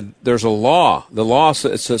he said, there's a law. The law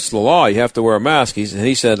says it's the law. You have to wear a mask.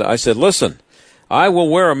 I said, listen, I will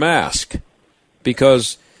wear a mask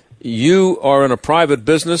because you are in a private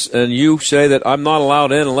business and you say that I'm not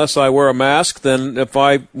allowed in unless I wear a mask. Then if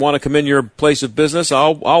I want to come in your place of business,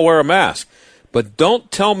 I'll wear a mask. But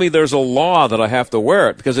don't tell me there's a law that I have to wear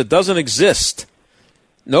it, because it doesn't exist.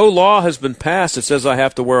 No law has been passed that says I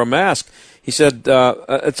have to wear a mask. He said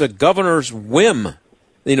it's a governor's whim,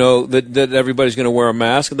 that everybody's going to wear a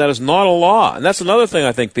mask, and that is not a law. And that's another thing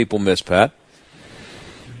I think people miss, Pat.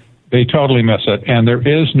 They totally miss it. And there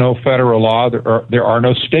is no federal law. There are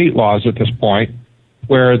no state laws at this point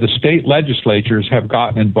where the state legislatures have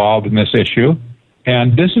gotten involved in this issue.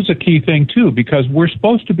 And this is a key thing, too, because we're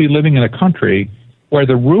supposed to be living in a country where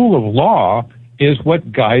the rule of law is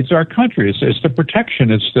what guides our country. It's the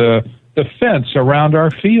protection. It's the fence around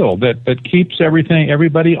our field that keeps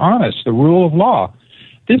everybody honest, the rule of law.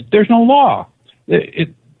 There's no law.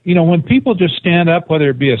 When people just stand up, whether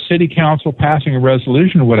it be a city council passing a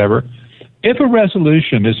resolution or whatever, if a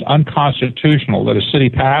resolution is unconstitutional that a city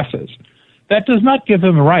passes, that does not give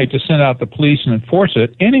them the right to send out the police and enforce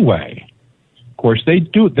it anyway. Of course,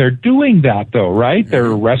 they're doing that, though, right?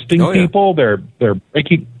 They're arresting people. They're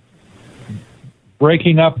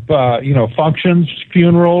breaking up, functions,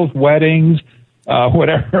 funerals, weddings,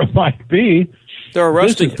 whatever it might be. They're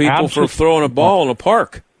arresting people for throwing a ball in a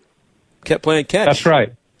park. Kept playing catch. That's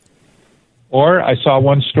right. Or I saw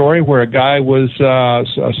one story where a guy was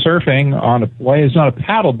surfing on he's on a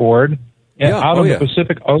paddleboard out on the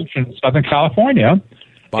Pacific Ocean in Southern California.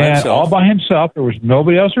 All by himself. There was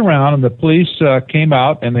nobody else around, and the police came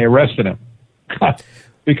out and they arrested him.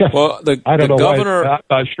 Because I don't know why. I'm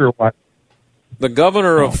not sure why. The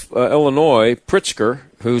governor of Illinois, Pritzker,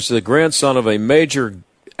 who's the grandson of a major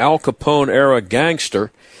Al Capone-era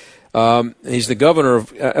gangster, he's the governor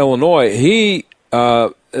of Illinois. He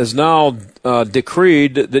has now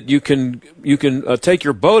decreed that you can take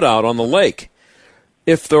your boat out on the lake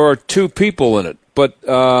if there are two people in it, but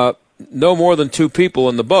no more than two people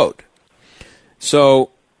in the boat. So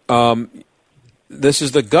this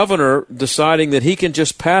is the governor deciding that he can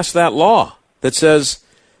just pass that law that says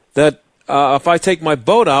that if I take my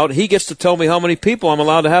boat out, he gets to tell me how many people I'm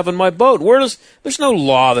allowed to have in my boat. There's no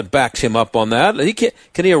law that backs him up on that.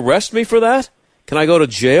 Can he arrest me for that? Can I go to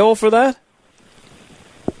jail for that?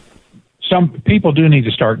 Some people do need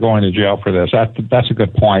to start going to jail for this. That's a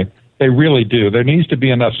good point. They really do. There needs to be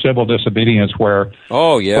enough civil disobedience where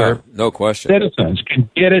no question, citizens can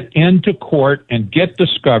get it into court and get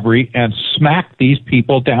discovery and smack these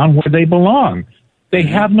people down where they belong. They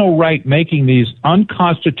have no right making these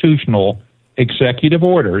unconstitutional executive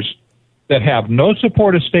orders that have no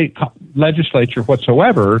support of state legislature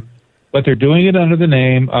whatsoever, but they're doing it under the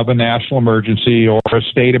name of a national emergency or a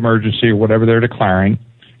state emergency or whatever they're declaring.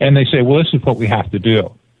 And they say, well, this is what we have to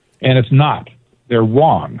do. And it's not. They're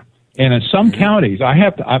wrong. And in some counties,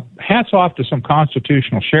 hats off to some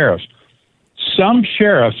constitutional sheriffs. Some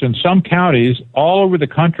sheriffs in some counties all over the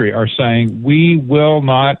country are saying, we will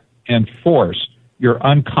not enforce your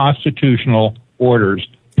unconstitutional orders,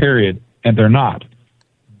 period. And they're not.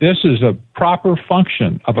 This is a proper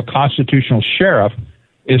function of a constitutional sheriff,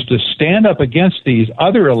 is to stand up against these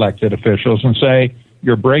other elected officials and say,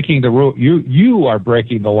 you're breaking the rule. You are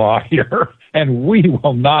breaking the law here, and we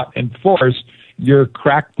will not enforce your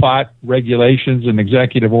crackpot regulations and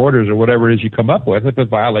executive orders or whatever it is you come up with if it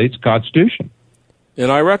violates the Constitution.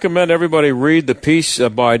 And I recommend everybody read the piece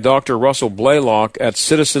by Dr. Russell Blaylock at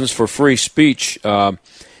Citizens for Free Speech. And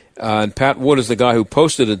Pat Wood is the guy who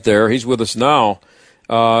posted it there. He's with us now.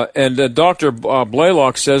 And Dr.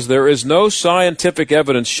 Blaylock says there is no scientific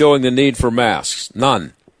evidence showing the need for masks.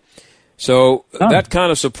 None. So that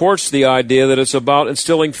kind of supports the idea that it's about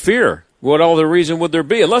instilling fear. What other reason would there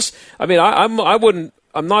be? Unless, I'm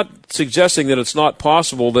not suggesting that it's not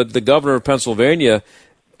possible that the governor of Pennsylvania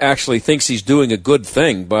actually thinks he's doing a good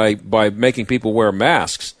thing by making people wear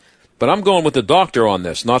masks. But I'm going with the doctor on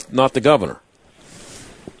this, not the governor.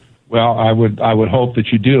 Well, I would hope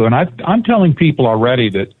that you do. And I'm telling people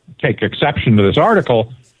already that take exception to this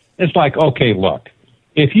article. It's like, okay, look,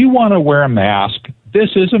 if you want to wear a mask,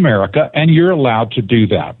 this is America, and you're allowed to do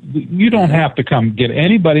that. You don't have to come get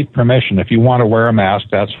anybody's permission. If you want to wear a mask,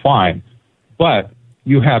 that's fine. But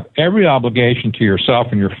you have every obligation to yourself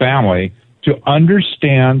and your family to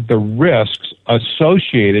understand the risks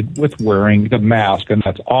associated with wearing the mask, and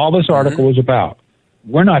that's all this article is about.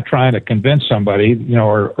 We're not trying to convince somebody,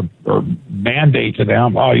 or mandate to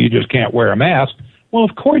them, oh, you just can't wear a mask. Well,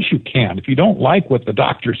 of course you can. If you don't like what the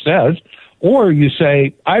doctor says, or you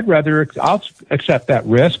say, I'll accept that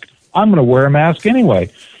risk, I'm going to wear a mask anyway.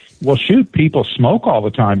 Well, shoot, people smoke all the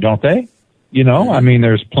time, don't they?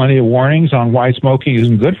 There's plenty of warnings on why smoking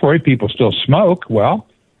isn't good for you. People still smoke. Well,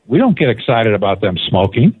 we don't get excited about them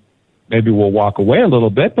smoking. Maybe we'll walk away a little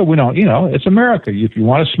bit, but we don't, it's America. If you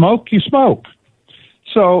want to smoke, you smoke.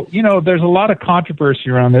 So, there's a lot of controversy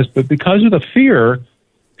around this, but because of the fear,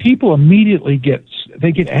 people immediately get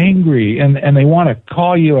angry and they want to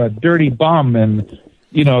call you a dirty bum and,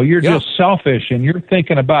 you're just selfish and you're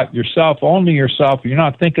thinking about yourself, only yourself. You're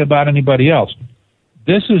not thinking about anybody else.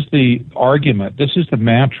 This is the argument. This is the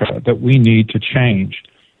mantra that we need to change.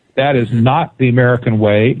 That is not the American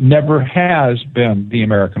way, never has been the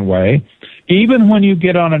American way. even when you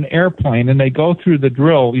get on an airplane and they go through the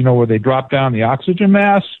drill, where they drop down the oxygen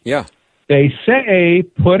mask, yeah, they say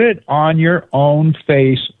put it on your own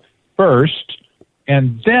face first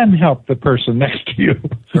and then help the person next to you.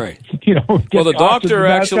 Right. Well, the doctor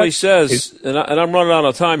actually says, and I'm running out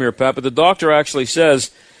of time here, Pat, but the doctor actually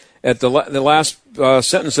says at the last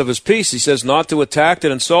sentence of his piece, he says not to attack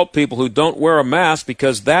and insult people who don't wear a mask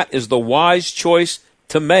because that is the wise choice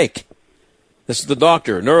to make. This is the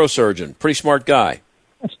doctor, neurosurgeon, pretty smart guy.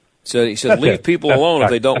 He said leave people alone if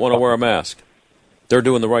they don't want to wear a mask. They're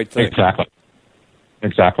doing the right thing.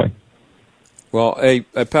 Exactly. Well, hey,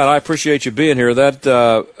 Pat, I appreciate you being here.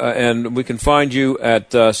 And we can find you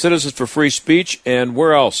at Citizens for Free Speech, and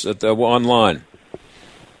where else online?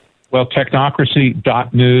 Well,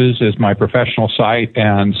 technocracy.news is my professional site,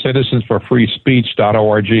 and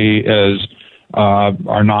citizensforfreespeech.org is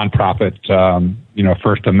our nonprofit,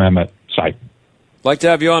 First Amendment site. Like to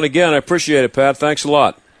have you on again. I appreciate it, Pat. Thanks a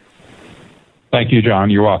lot. Thank you,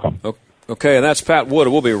 John. You're welcome. Okay, and that's Pat Wood.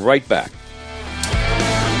 We'll be right back.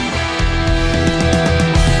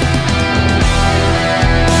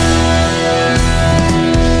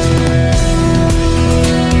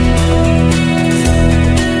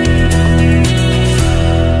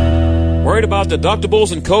 Worried about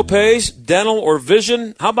deductibles and copays, dental or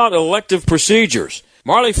vision? How about elective procedures?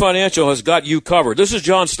 Marley Financial has got you covered. This is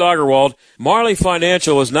John Steigerwald. Marley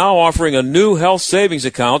Financial is now offering a new health savings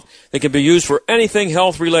account that can be used for anything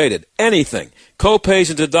health-related, anything. Copays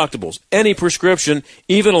and deductibles, any prescription,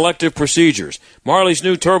 even elective procedures. Marley's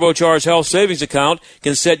new turbocharged health savings account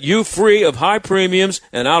can set you free of high premiums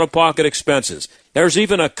and out-of-pocket expenses. There's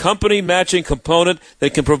even a company matching component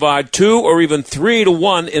that can provide 2 or even 3 to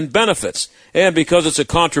 1 in benefits. And because it's a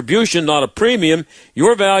contribution, not a premium,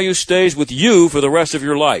 your value stays with you for the rest of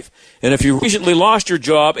your life. And if you recently lost your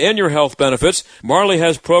job and your health benefits, Marley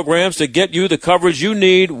has programs to get you the coverage you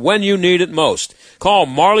need when you need it most. Call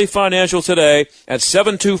Marley Financial today at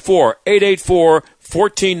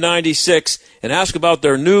 724-884-1496 and ask about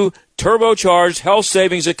their new turbocharged health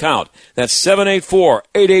savings account. That's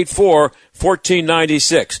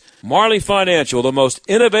 784-884-1496. Marley Financial, the most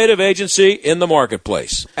innovative agency in the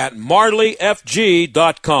marketplace at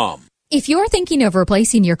marleyfg.com. If you're thinking of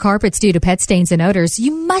replacing your carpets due to pet stains and odors,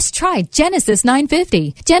 you must try Genesis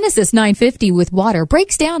 950. Genesis 950 with water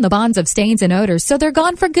breaks down the bonds of stains and odors so they're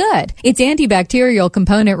gone for good. Its antibacterial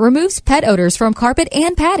component removes pet odors from carpet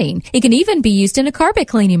and padding. It can even be used in a carpet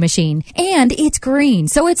cleaning machine. And it's green,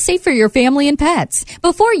 so it's safe for your family and pets.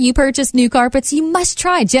 Before you purchase new carpets, you must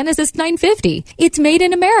try Genesis 950. It's made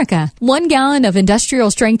in America. 1 gallon of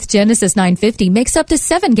industrial strength Genesis 950 makes up to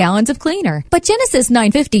 7 gallons of cleaner. But Genesis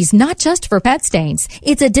 950 is not just for pet stains.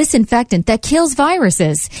 It's a disinfectant that kills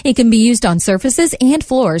viruses. It can be used on surfaces and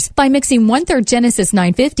floors by mixing 1/3 Genesis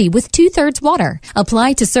 950 with 2/3 water.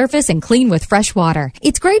 Apply to surface and clean with fresh water.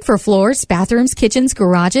 It's great for floors, bathrooms, kitchens,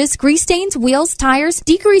 garages, grease stains, wheels, tires,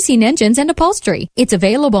 degreasing engines, and upholstery. It's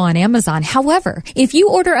available on Amazon. However, if you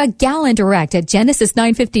order a gallon direct at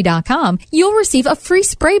Genesis950.com, you'll receive a free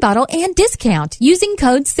spray bottle and discount using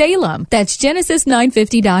code SALEM. That's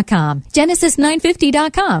Genesis950.com.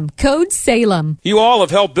 Genesis950.com. Code SALEM. You all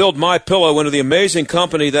have helped build MyPillow into the amazing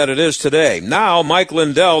company that it is today. Now, Mike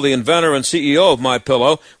Lindell, the inventor and CEO of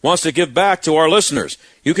MyPillow, wants to give back to our listeners.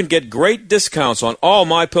 You can get great discounts on all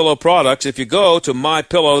MyPillow products if you go to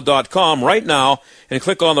MyPillow.com right now and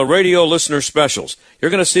click on the radio listener specials.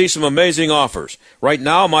 You're going to see some amazing offers. Right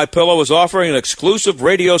now, MyPillow is offering an exclusive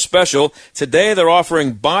radio special. Today, they're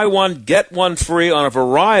offering buy one, get one free on a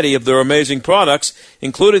variety of their amazing products,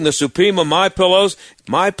 including the Supima MyPillows,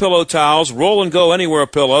 MyPillow towels, Roll and Go Anywhere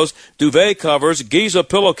pillows, duvet covers, Giza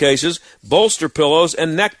pillowcases, bolster pillows,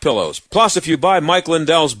 and neck pillows. Plus, if you buy Mike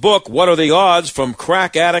Lindell's book, What Are the Odds? From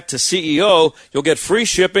Crack Addict to CEO, you'll get free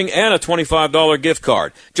shipping and a $25 gift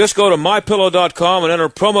card. Just go to MyPillow.com and enter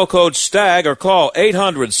promo code STAG or call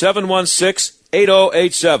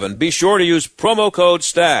 800-716-8087. Be sure to use promo code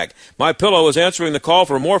STAG. MyPillow is answering the call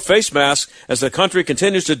for more face masks as the country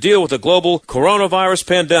continues to deal with the global coronavirus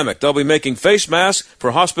pandemic. They'll be making face masks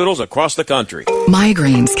for hospitals across the country.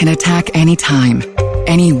 Migraines can attack anytime,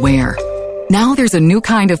 anywhere. Now there's a new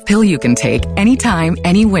kind of pill you can take anytime,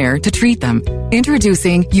 anywhere to treat them.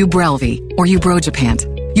 Introducing Ubrelvy or Ubrogepant.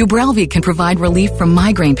 Ubrelvy can provide relief from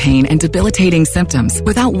migraine pain and debilitating symptoms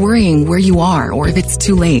without worrying where you are or if it's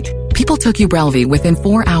too late. People took Ubrelvy within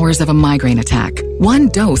 4 hours of a migraine attack. One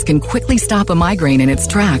dose can quickly stop a migraine in its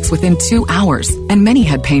tracks within 2 hours, and many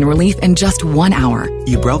had pain relief in just 1 hour.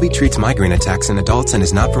 Ubrelvy treats migraine attacks in adults and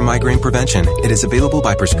is not for migraine prevention. It is available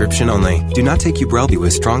by prescription only. Do not take Ubrelvy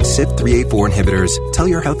with strong CYP3A4 inhibitors. Tell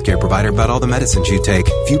your healthcare provider about all the medicines you take.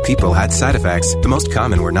 Few people had side effects. The most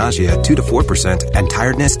common were nausea, 2 to 4%, and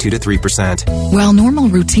tiredness, 2 to 3%. While normal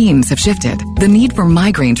routines have shifted, the need for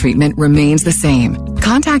migraine treatment remains the same.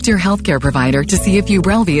 Contact your healthcare provider to see if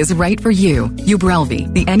Ubrelvy is right for you.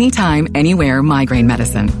 Ubrelvy, the anytime, anywhere migraine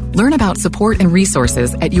medicine. Learn about support and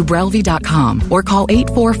resources at ubrelvy.com or call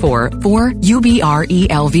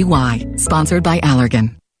 844-4UBRELVY. Sponsored by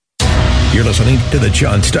Allergan. You're listening to the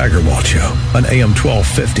John Steigerwald Show on AM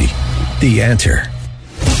 1250. The Answer.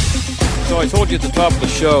 So I told you at the top of the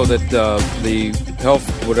show that the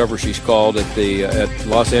health, whatever she's called, at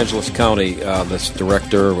Los Angeles County, this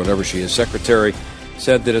director or whatever she is, secretary,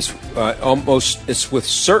 said that it's with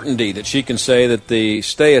certainty that she can say that the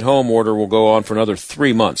stay-at-home order will go on for another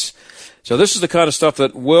 3 months. So this is the kind of stuff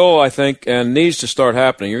that will, I think, and needs to start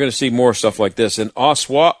happening. You're going to see more stuff like this. In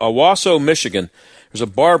Owasso, Michigan, there's a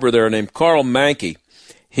barber there named Carl Mankey.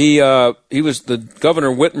 He was the Governor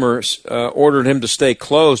Whitmer ordered him to stay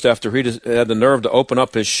closed after he had the nerve to open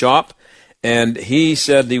up his shop, and he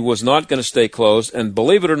said he was not going to stay closed. And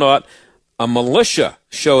believe it or not, a militia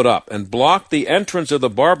showed up and blocked the entrance of the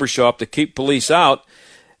barbershop to keep police out.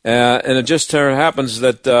 And it just happens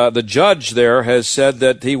that the judge there has said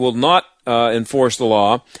that he will not enforce the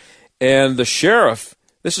law. And the sheriff,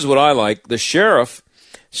 this is what I like, the sheriff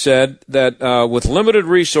said that with limited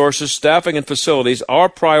resources, staffing, and facilities, our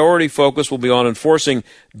priority focus will be on enforcing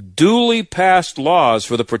duly passed laws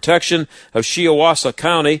for the protection of Shiawassee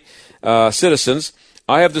County citizens.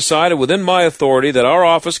 I have decided within my authority that our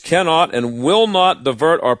office cannot and will not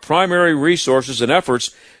divert our primary resources and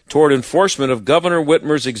efforts toward enforcement of Governor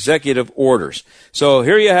Whitmer's executive orders. So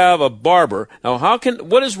here you have a barber. Now,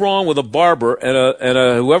 what is wrong with a barber and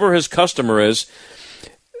whoever his customer is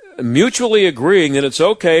mutually agreeing that it's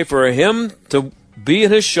okay for him to be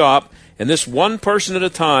in his shop and this one person at a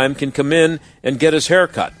time can come in and get his hair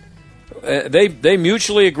cut? They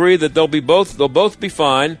mutually agree that they'll both be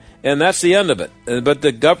fine, and that's the end of it. But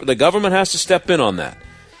the government has to step in on that.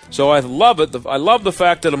 So I love it. I love the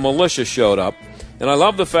fact that a militia showed up, and I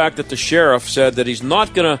love the fact that the sheriff said that he's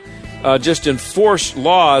not going to just enforce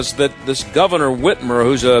laws that this Governor Whitmer,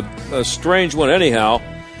 who's a strange one anyhow,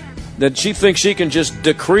 that she thinks she can just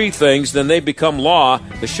decree things, then they become law.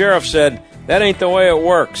 The sheriff said, that ain't the way it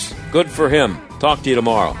works. Good for him. Talk to you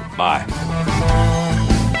tomorrow. Bye.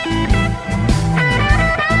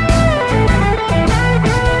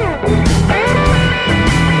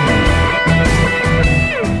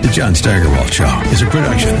 The John Steigerwald Show is a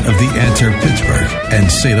production of The Answer Pittsburgh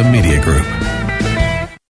and Salem Media Group.